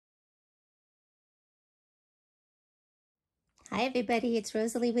Hi everybody, it's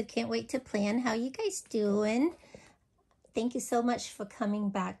Rosalie with Can't Wait to Plan. How you guys doing? Thank you so much for coming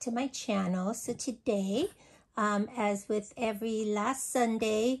back to my channel. So today, as with every last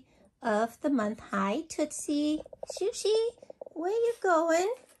Sunday of the month, hi Tootsie, Sushi, where you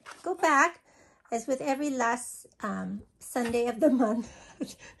going? Go back. As with every last Sunday of the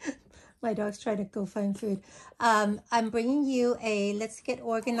month, my dog's trying to go find food. I'm bringing you a Let's Get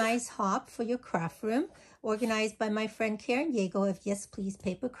Organized hop for your craft room, organized by my friend Karen Yago of Yes Please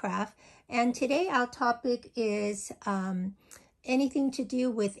Paper Craft. And today our topic is anything to do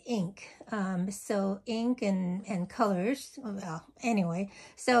with ink. So ink and colors. Well, anyway,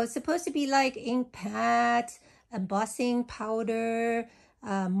 so it's supposed to be like ink pads, embossing powder,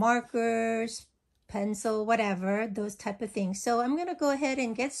 markers, pencil, whatever, those type of things. So I'm gonna go ahead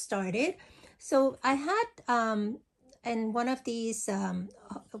and get started. So I had in one of these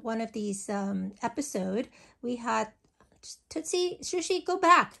episode, we had Tootsie, Sushi, go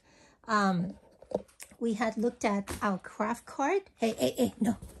back. We had looked at our craft card. Hey,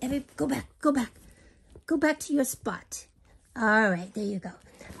 no, go back to your spot. All right, there you go.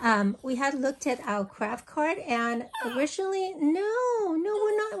 We had looked at our craft card, and originally, no,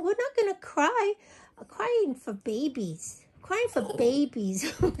 we're not gonna cry. Crying for babies.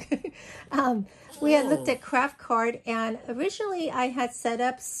 Okay. We had looked at craft card, and originally I had set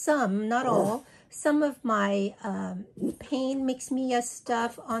up some, not all, some of my Paint Mix Mia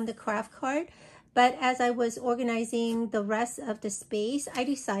stuff on the craft card. But as I was organizing the rest of the space, I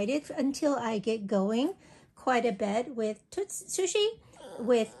decided until I get going quite a bit with Sushi,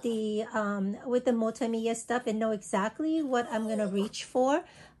 with the multimedia stuff, and know exactly what I'm gonna reach for,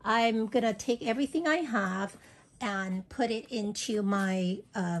 I'm gonna take everything I have and put it into my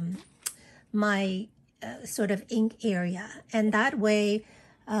sort of ink area, and that way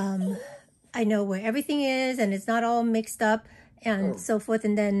I know where everything is and it's not all mixed up and so forth.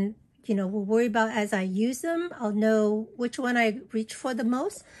 And then we'll worry about as I use them, I'll know which one I reach for the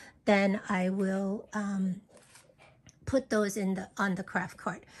most. Then I will put those on the craft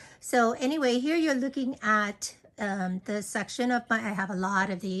card. So anyway, here you're looking at the section of I have a lot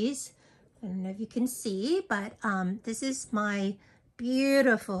of these. I don't know if you can see, but this is my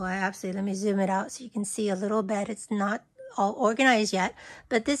beautiful, let me zoom it out so you can see a little bit. It's not all organized yet,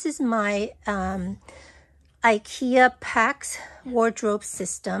 but this is my IKEA PAX wardrobe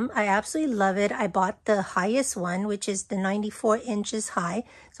system. I absolutely love it. I bought the highest one, which is the 94 inches high.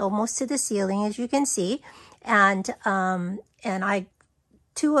 It's almost to the ceiling, as you can see. And these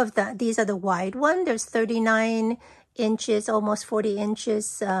are the wide one. There's 39 inches, almost 40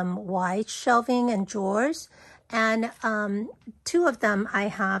 inches wide shelving and drawers. And two of them, I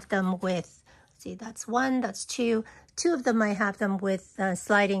have them with, see, that's one, that's two. Two of them, I have them with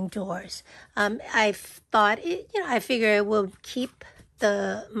sliding doors. I thought, I figure it will keep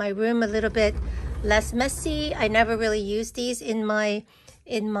my room a little bit less messy. I never really use these in my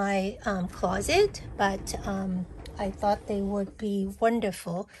closet, but I thought they would be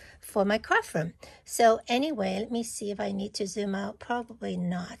wonderful for my craft room. So anyway, let me see if I need to zoom out. Probably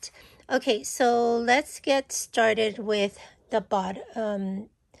not. Okay, so let's get started with the bottom.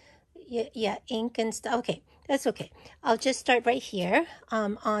 Yeah, ink and stuff. Okay, that's okay. I'll just start right here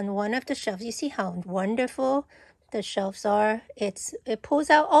on one of the shelves. You see how wonderful the shelves are? It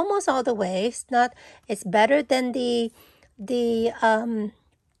pulls out almost all the way. It's better than the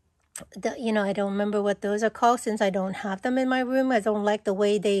I don't remember what those are called since I don't have them in my room. I don't like the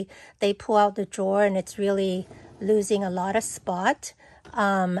way they pull out the drawer, and it's really losing a lot of spot.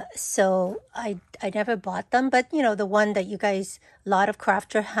 So I never bought them, but the one that you guys, a lot of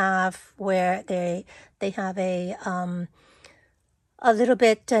crafters have, where they have a little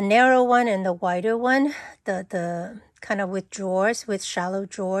bit narrow one and the wider one, the kind of with drawers, with shallow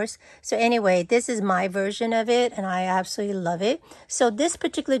drawers. So anyway, this is my version of it, and I absolutely love it. So this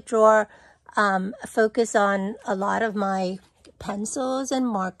particular drawer focus on a lot of my pencils and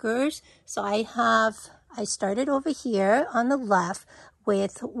markers. So I started over here on the left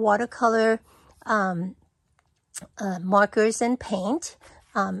with watercolor markers and paint.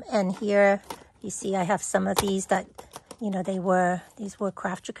 And here you see I have some of these that, these were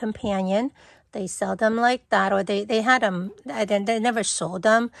Crafter Companion. They sell them like that, or they had them, they never sold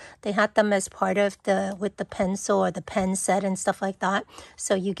them. They had them as part of with the pencil or the pen set and stuff like that.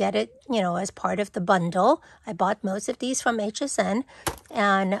 So you get it, as part of the bundle. I bought most of these from HSN,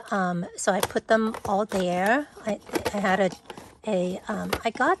 and so I put them all there. I had I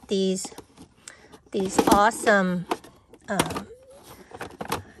got these awesome,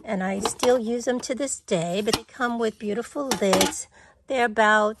 and I still use them to this day, but they come with beautiful lids. They're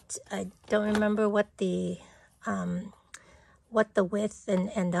about, I don't remember what the what the width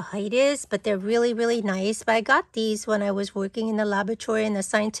and the height is, but they're really, really nice. But I got these when I was working in the laboratory, in the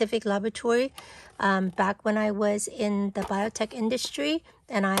scientific laboratory, back when I was in the biotech industry,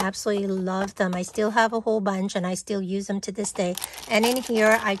 and I absolutely love them. I still have a whole bunch, and I still use them to this day. And in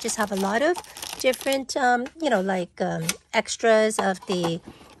here, I just have a lot of different, you know, like extras of the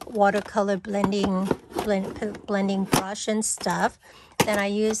watercolor blending brush and stuff. Then I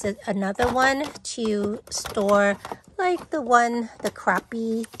use another one to store like the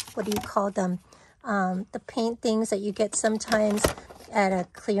crappy, what do you call them? The paint things that you get sometimes at a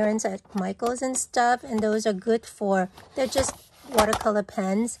clearance at Michael's and stuff. And those are good for, they're just watercolor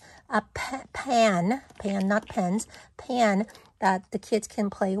pens, a pan that the kids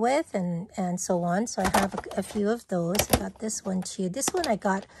can play with and so on. So I have a few of those. I got this one too. This one I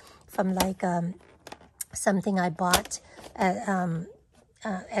got from like something I bought at,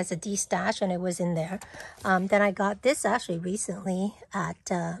 as a de-stash, and it was in there. Then I got this actually recently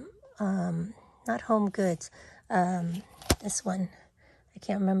at not Home Goods, this one, I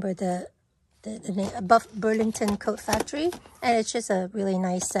can't remember the name, above Burlington Coat Factory, and it's just a really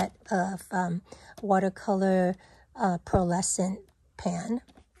nice set of watercolor pearlescent pan.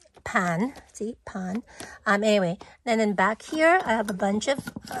 Anyway, and then back here I have a bunch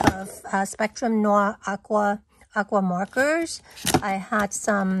of Spectrum Noir aqua markers. I had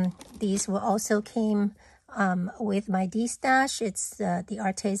some, these were also came with my de-stash. It's the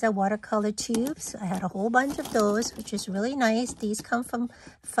Arteza watercolor tubes. I had a whole bunch of those, which is really nice. These come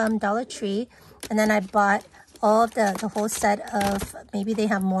from Dollar Tree. And then I bought all of the whole set of, maybe they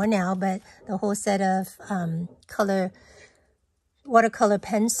have more now, but the whole set of watercolor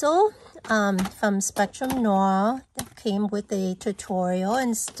pencil from Spectrum Noir that came with a tutorial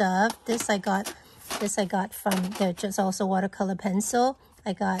and stuff. This I got from, they're just also watercolor pencil.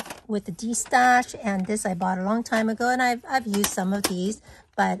 I got with the de-stash, and this I bought a long time ago, and I've used some of these,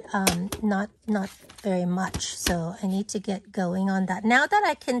 but not very much. So I need to get going on that. Now that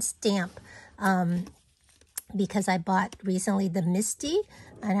I can stamp, because I bought recently the Misty,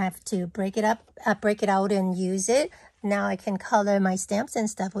 and I have to break it out and use it. Now I can color my stamps and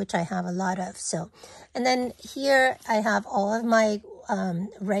stuff, which I have a lot of. So, and then here I have all of my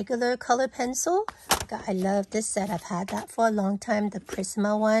regular color pencil. I love this set. I've had that for a long time. The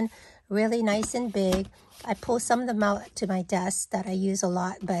Prisma one, really nice and big. I pull some of them out to my desk that I use a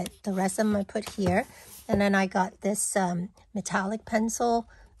lot, but the rest of them I put here. And then I got this metallic pencil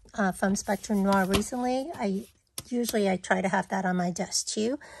from Spectrum Noir recently. I try to have that on my desk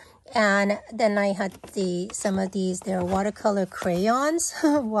too. And then I had some of these, they're watercolor crayons.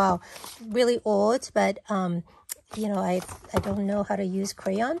 Wow, really old, but you know, I don't know how to use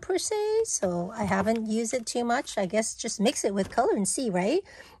crayon per se, so I haven't used it too much. I guess just mix it with color and see, right?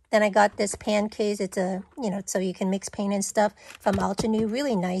 Then I got this pan case. It's a, you know, so you can mix paint and stuff from Altenew.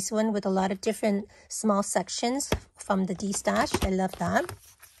 Really nice one with a lot of different small sections from the de-stash. I love that.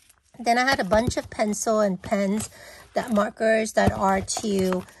 Then I had a bunch of pencil and pens, markers that are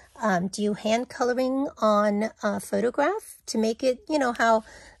to do hand coloring on a photograph to make it, you know, how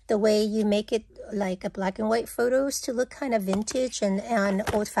the way you make it like a black and white photos to look kind of vintage and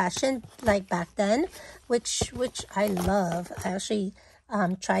old-fashioned like back then, which I love. I actually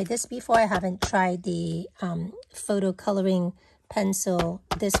tried this before. I haven't tried the photo coloring pencil,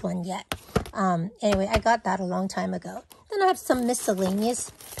 this one yet. Anyway, I got that a long time ago. Then I have some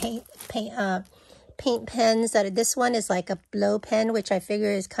miscellaneous paint pens. This one is like a blow pen, which I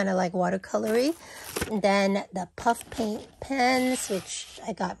figure is kind of like watercolory. And then the puff paint pens, which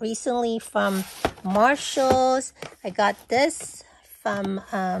I got recently from Marshall's. I got this from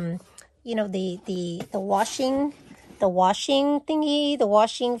you know, the washing thingy, the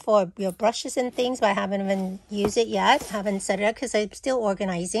washing for your brushes and things, but I haven't even used it yet. Haven't set it up because I'm still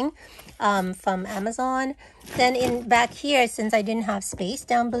organizing, from Amazon. Then in back here, since I didn't have space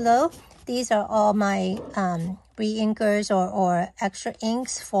down below, these are all my re-inkers or extra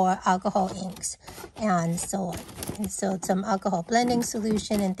inks for alcohol inks and so on. And so some alcohol blending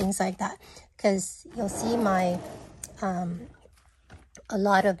solution and things like that, because you'll see my a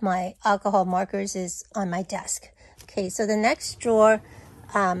lot of my alcohol markers is on my desk. Okay, so the next drawer,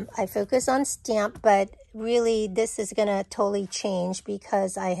 I focus on stamp, but really this is gonna totally change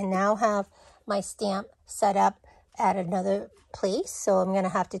because I now have my stamp set up at another place. So I'm gonna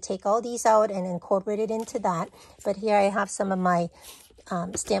have to take all these out and incorporate it into that. But here I have some of my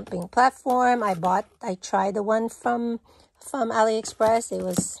stamping platform. I tried the one from AliExpress. It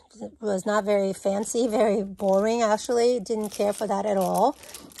was not very fancy, very boring actually. Didn't care for that at all.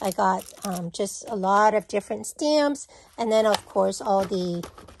 I got just a lot of different stamps, and then of course all the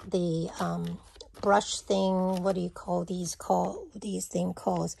brush thing. What do you call these thing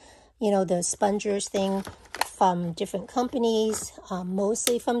calls? You know, the spongers thing from different companies,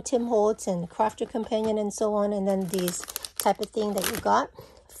 mostly from Tim Holtz and Crafty Companion and so on. And then these type of thing that you got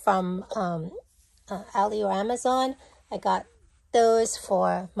from Ali or Amazon. I got those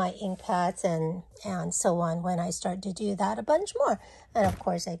for my ink pads and so on when I start to do that, a bunch more. And of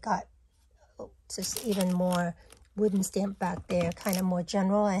course I got just even more wooden stamp back there, kind of more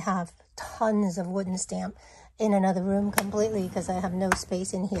general. I have tons of wooden stamp in another room completely because I have no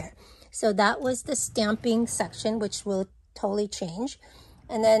space in here. So that was the stamping section, which will totally change.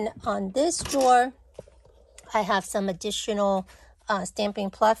 And then on this drawer, I have some additional stamping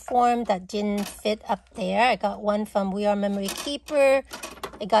platform that didn't fit up there. I got one from We Are Memory Keeper.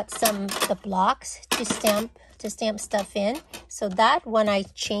 I got the blocks to stamp stuff in. So that when I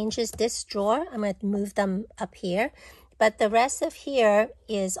changes this drawer, I'm going to move them up here. But the rest of here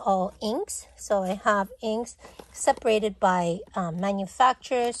is all inks. So I have inks separated by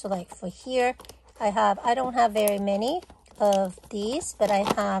manufacturer. So like for here, I don't have very many of these, but I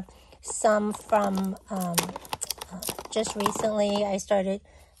have some from just recently I started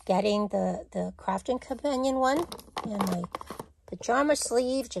getting the Crafty Companion one, and my pajama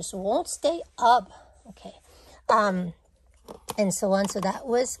sleeve just won't stay up. Okay. And so on. So that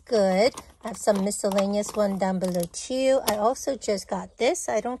was good. I have some miscellaneous one down below too. I also just got this.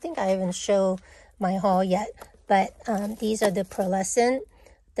 I don't think I even show my haul yet, but these are the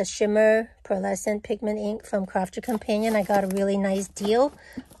shimmer pearlescent pigment ink from Crafty Companion. I got a really nice deal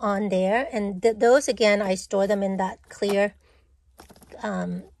on there, and those again, I store them in that clear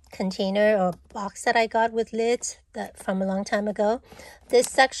container or box that I got with lids that from a long time ago. This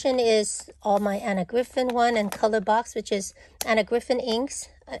section is all my Anna Griffin one and Color Box, which is Anna Griffin inks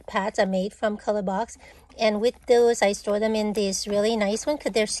pads are made from Color Box, and with those I store them in this really nice one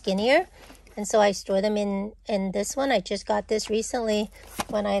because they're skinnier, and so I store them in this one. I just got this recently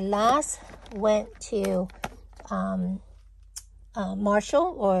when I last went to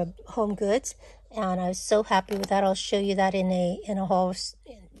Marshall or Home Goods, and I was so happy with that. I'll show you that in a haul,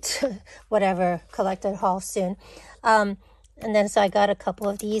 whatever, collected haul soon. And then so I got a couple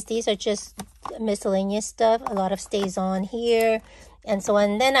of these. These are just miscellaneous stuff. A lot of stays on here. And so,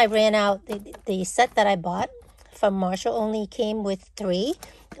 and then I ran out. The set that I bought from Marshall only came with 3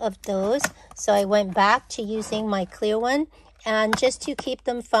 of those. So I went back to using my clear one. And just to keep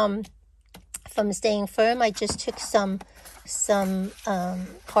them from staying firm, I just took some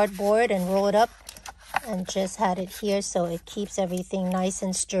cardboard and rolled it up and just had it here so it keeps everything nice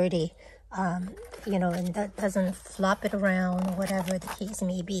and sturdy. You know, and that doesn't flop it around or whatever the case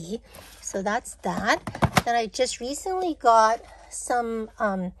may be. So that's that. Then I just recently got some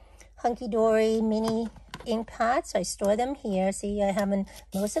hunky-dory mini ink pads. So I store them here. See, I haven't,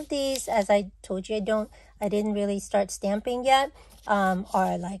 most of these, as I told you, I didn't really start stamping yet,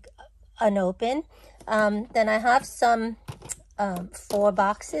 are like unopened. Then I have some 4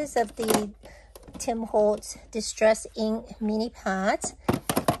 boxes of the Tim Holtz Distress Ink mini pads.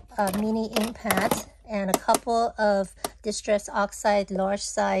 Mini ink pads, and a couple of Distress Oxide large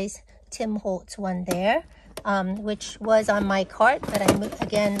size Tim Holtz one there, which was on my cart, but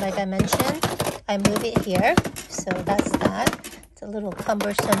again, like I mentioned, I move it here. So that's that. It's a little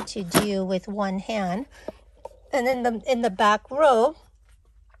cumbersome to do with one hand. And then in the back row,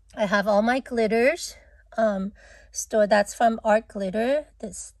 I have all my glitters stored. That's from Art Glitter,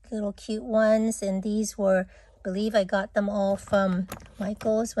 this little cute ones, and these were, I believe I got them all from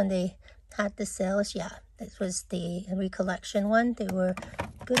Michael's when they had the sales. Yeah, this was the recollection one. They were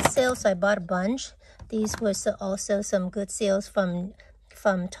good sales, so I bought a bunch. These were also some good sales from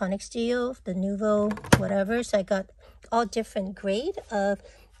Tonic Studio, the Nouveau, whatever. So I got all different grade of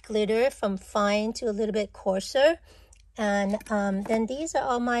glitter, from fine to a little bit coarser. And then these are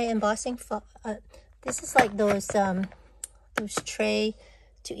all my embossing. This is like those tray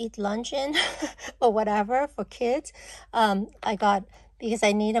to eat lunch in or whatever for kids. I got, because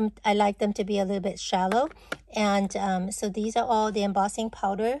I need them, I like them to be a little bit shallow. And so these are all the embossing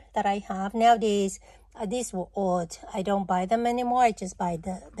powder that I have. Nowadays, these were old. I don't buy them anymore. I just buy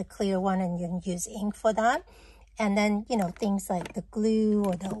the clear one, and you can use ink for that. And then, you know, things like the glue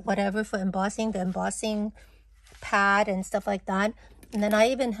or the whatever for embossing, the embossing pad and stuff like that. And then I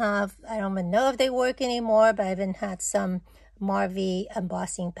even have, I don't even know if they work anymore, but I even had some Marvy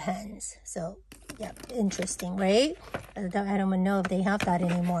embossing pens. So yeah, interesting, right? I don't even know if they have that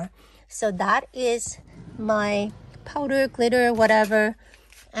anymore. So that is my powder, glitter, whatever.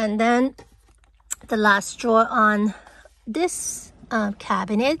 And then the last drawer on this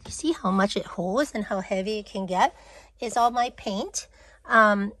cabinet, you see how much it holds and how heavy it can get, is all my paint.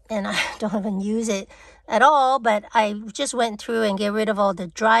 and I don't even use it at all, but I just went through and get rid of all the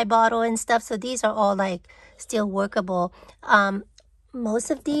dry bottle and stuff. So these are all like still workable.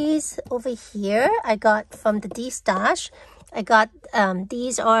 Most of these over here I got from the D-Stash. I got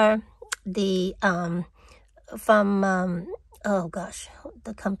these are the from oh gosh,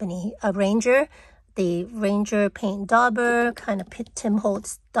 the company Ranger, the Ranger paint dauber, kind of Tim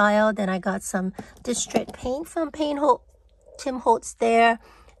Holtz style. Then I got some district paint from Tim Holtz there.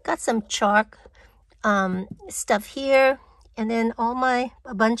 Got some chalk stuff here, and then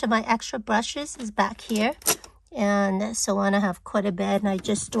a bunch of my extra brushes is back here, and so on. I have quite a bit, and I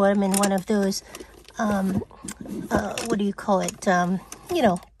just store them in one of those what do you call it, you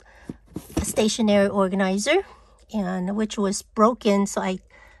know, a stationary organizer, and which was broken, so I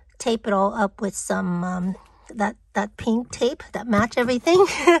tape it all up with some that pink tape that match everything.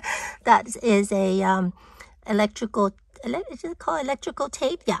 That is a electrical, is it called electrical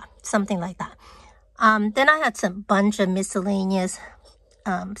tape? Yeah, something like that. Then I had some bunch of miscellaneous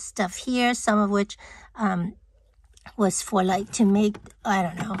stuff here, some of which was for like to make, I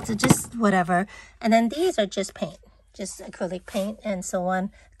don't know, so just whatever. And then these are just paint, just acrylic paint and so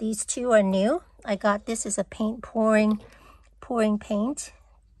on. These two are new. I got this as a paint pouring paint.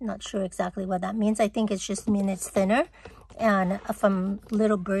 Not sure exactly what that means. I think it's just mean it's thinner, and from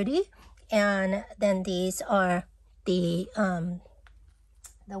Little Birdie. And then these are the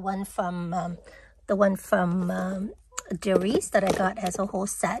one from Darius that I got as a whole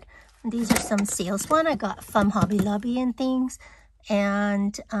set. And these are some sales one I got from Hobby Lobby and things.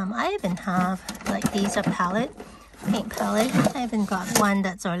 And I even have, like, these are paint palette. I even got one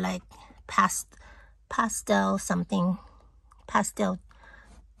that's are like pastel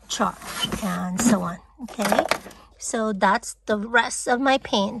chalk and so on. Okay, so that's the rest of my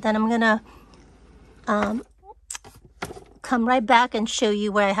paint. Then I'm gonna come right back and show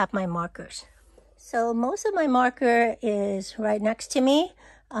you where I have my markers. So most of my marker is right next to me,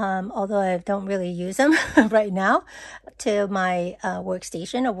 although I don't really use them right now, to my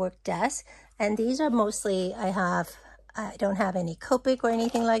workstation or work desk. And these are mostly, I don't have any Copic or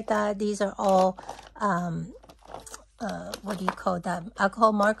anything like that. These are all, what do you call that?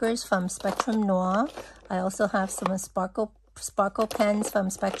 Alcohol markers from Spectrum Noir. I also have some sparkle pens from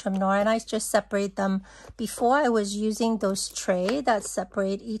Spectrum Noir, and I just separate them. Before I was using those tray that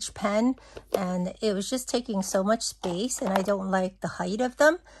separate each pen, and it was just taking so much space, and I don't like the height of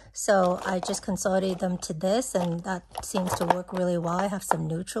them, so I just consolidate them to this, and that seems to work really well. I have some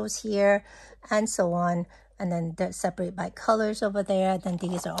neutrals here and so on, and then they're separate by colors over there. Then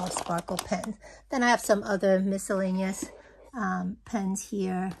these are all sparkle pens. Then I have some other miscellaneous pens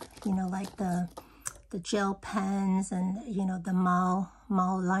here, you know, like the gel pens and, you know, the Mao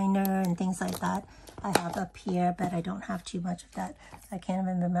liner and things like that I have up here, but I don't have too much of that. I can't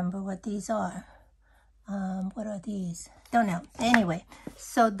even remember what these are. What are these? Don't know. Anyway,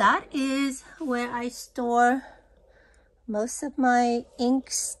 so that is where I store most of my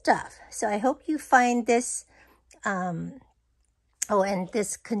ink stuff. So I hope you find this. Oh, and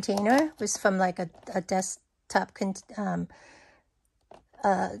this container was from like a desktop container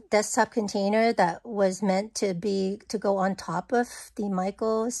that was meant to go on top of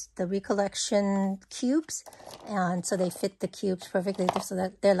the Recollection cubes, and so they fit the cubes perfectly, so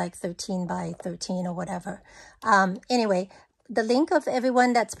that they're like 13 by 13 or whatever. Anyway, the link of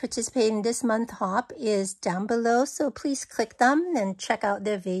everyone that's participating this month hop is down below, so please click them and check out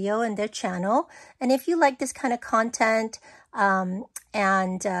their video and their channel. And if you like this kind of content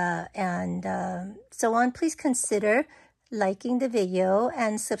so on, please consider liking the video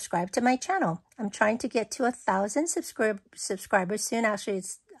and subscribe to my channel. I'm trying to get to 1,000 subscribers soon. Actually,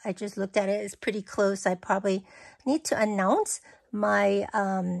 I just looked at it. It's pretty close. I probably need to announce my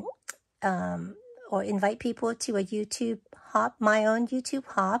or invite people to a YouTube hop, my own YouTube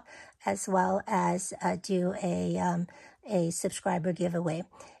hop, as well as do a subscriber giveaway.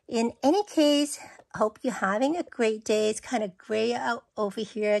 In any case, hope you're having a great day. It's kind of gray out over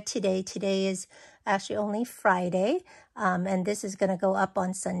here today. Today is actually only Friday, and this is going to go up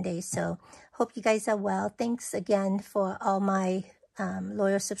on Sunday. So hope you guys are well. Thanks again for all my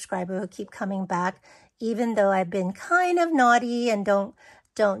loyal subscribers who keep coming back, even though I've been kind of naughty and don't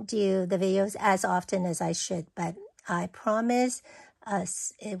do the videos as often as I should, but I promise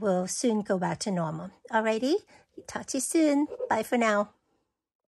it will soon go back to normal. Alrighty, talk to you soon. Bye for now.